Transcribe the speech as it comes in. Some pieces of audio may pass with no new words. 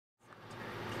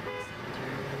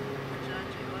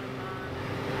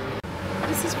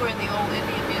where the old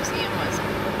Indian Museum was.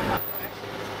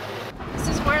 This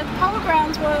is where the Polo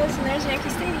Grounds was, and there's Yankee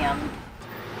Stadium.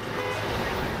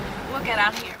 We'll get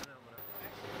out here.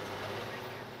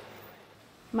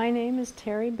 My name is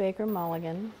Terry Baker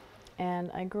Mulligan,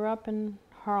 and I grew up in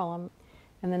Harlem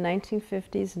in the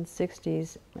 1950s and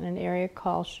 60s in an area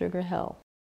called Sugar Hill.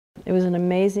 It was an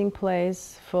amazing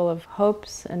place full of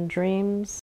hopes and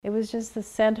dreams. It was just the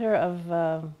center of,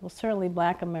 well, certainly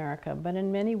Black America, but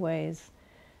in many ways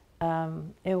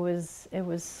it was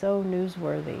so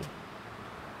newsworthy.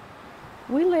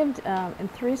 We lived in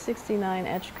 369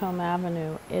 Edgecombe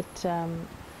Avenue. It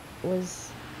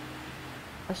was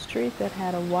a street that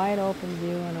had a wide open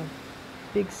view and a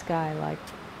big sky like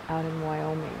out in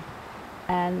Wyoming.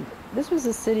 And this was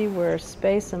a city where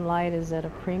space and light is at a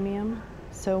premium,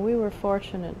 so we were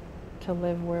fortunate to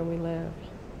live where we lived.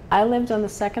 I lived on the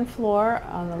second floor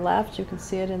on the left. You can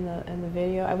see it in the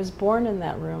video. I was born in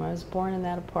that room. I was born in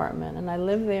that apartment, and I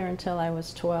lived there until I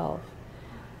was 12.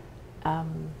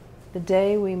 The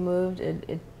day we moved,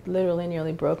 it literally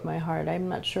nearly broke my heart. I'm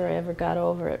not sure I ever got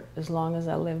over it as long as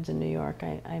I lived in New York.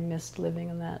 I missed living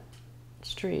in that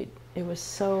street. It was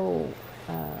so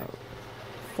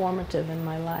formative in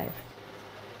my life.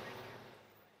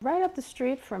 Right up the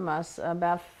street from us,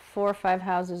 about 4 or 5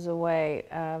 houses away,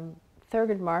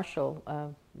 Thurgood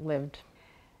Marshall lived.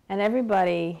 And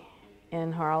everybody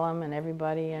in Harlem and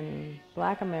everybody in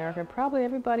Black America, probably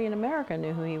everybody in America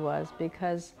knew who he was,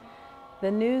 because the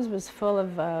news was full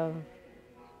of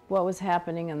what was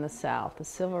happening in the South. The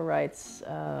civil rights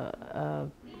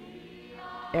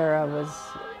era was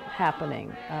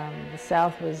happening. The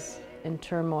South was in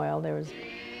turmoil. There was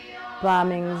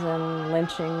bombings and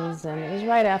lynchings, and it was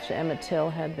right after Emmett Till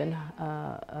had been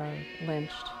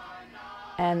lynched.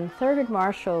 And Thurgood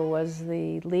Marshall was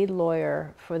the lead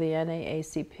lawyer for the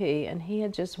NAACP, and he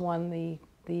had just won the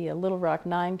Little Rock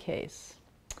 9 case.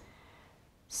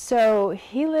 So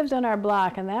he lived on our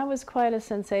block, and that was quite a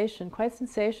sensation, quite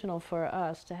sensational for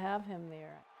us to have him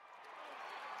there.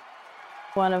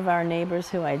 One of our neighbors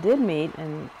who I did meet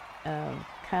and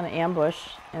kind of ambush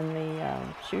in the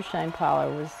shoeshine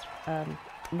parlor was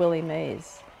Willie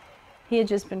Mays. He had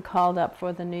just been called up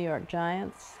for the New York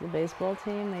Giants, the baseball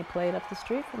team. They played up the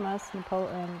street from us in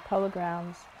Polo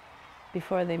Grounds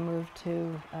before they moved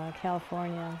to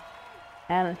California.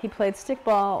 And he played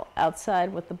stickball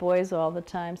outside with the boys all the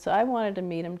time, so I wanted to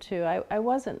meet him too. I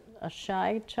wasn't a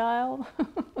shy child.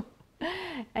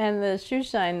 And the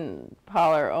shoeshine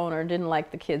parlor owner didn't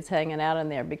like the kids hanging out in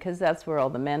there because that's where all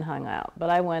the men hung out. But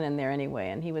I went in there anyway,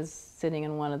 and he was sitting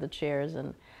in one of the chairs,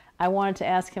 and I wanted to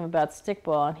ask him about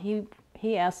stickball, and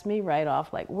he asked me right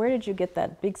off, like, where did you get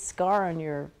that big scar on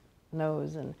your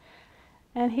nose?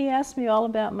 And he asked me all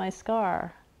about my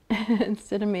scar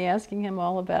instead of me asking him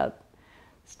all about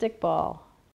stickball.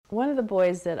 One of the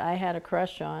boys that I had a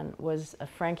crush on was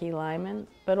Frankie Lyman,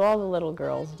 but all the little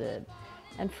girls did.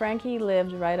 And Frankie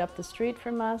lived right up the street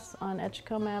from us on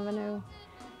Edgecombe Avenue.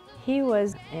 He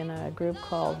was in a group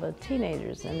called the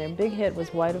Teenagers, and their big hit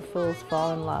was Why Do Fools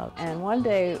Fall in Love. And one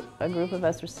day, a group of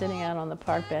us were sitting out on the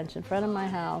park bench in front of my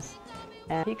house,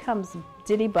 and he comes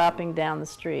diddy-bopping down the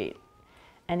street.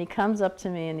 And he comes up to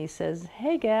me and he says,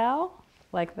 "Hey, gal,"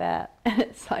 like that. And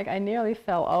it's like I nearly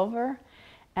fell over.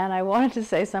 And I wanted to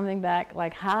say something back,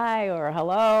 like hi or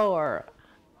hello or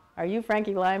are you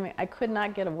Frankie Lyman? I could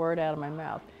not get a word out of my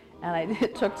mouth. And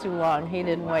it took too long. He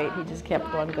didn't wait. He just kept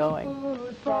on going.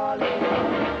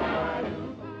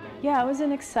 Yeah, it was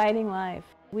an exciting life.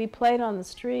 We played on the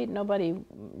street. Nobody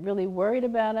really worried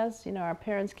about us. You know, our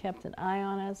parents kept an eye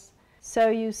on us. So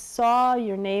you saw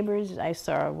your neighbors. I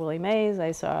saw Willie Mays.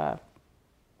 I saw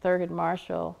Thurgood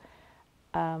Marshall.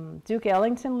 Duke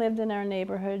Ellington lived in our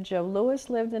neighborhood. Joe Louis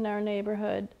lived in our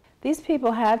neighborhood. These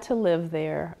people had to live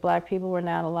there. Black people were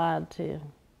not allowed to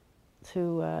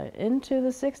into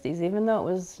the 60s, even though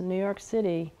it was New York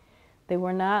City. They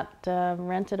were not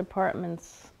rented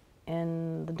apartments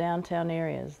in the downtown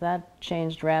areas. That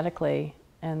changed radically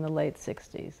in the late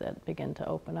 60s. That began to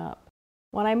open up.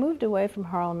 When I moved away from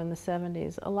Harlem in the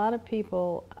 70s, a lot of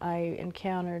people I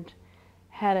encountered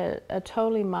had a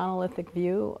totally monolithic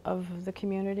view of the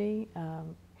community.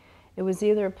 It was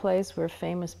either a place where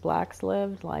famous blacks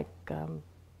lived, like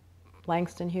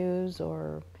Langston Hughes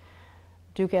or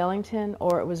Duke Ellington,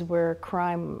 or it was where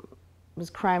crime was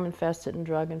crime-infested and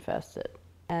drug-infested.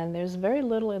 And there's very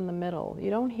little in the middle. You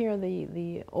don't hear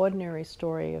the ordinary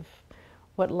story of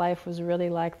what life was really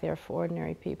like there for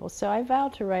ordinary people. So I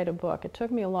vowed to write a book. It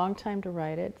took me a long time to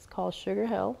write it. It's called Sugar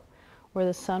Hill, Where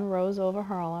the Sun Rose Over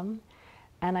Harlem.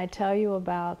 And I tell you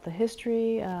about the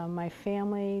history, my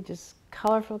family, just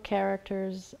colorful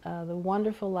characters, the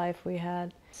wonderful life we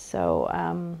had. So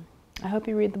I hope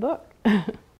you read the book.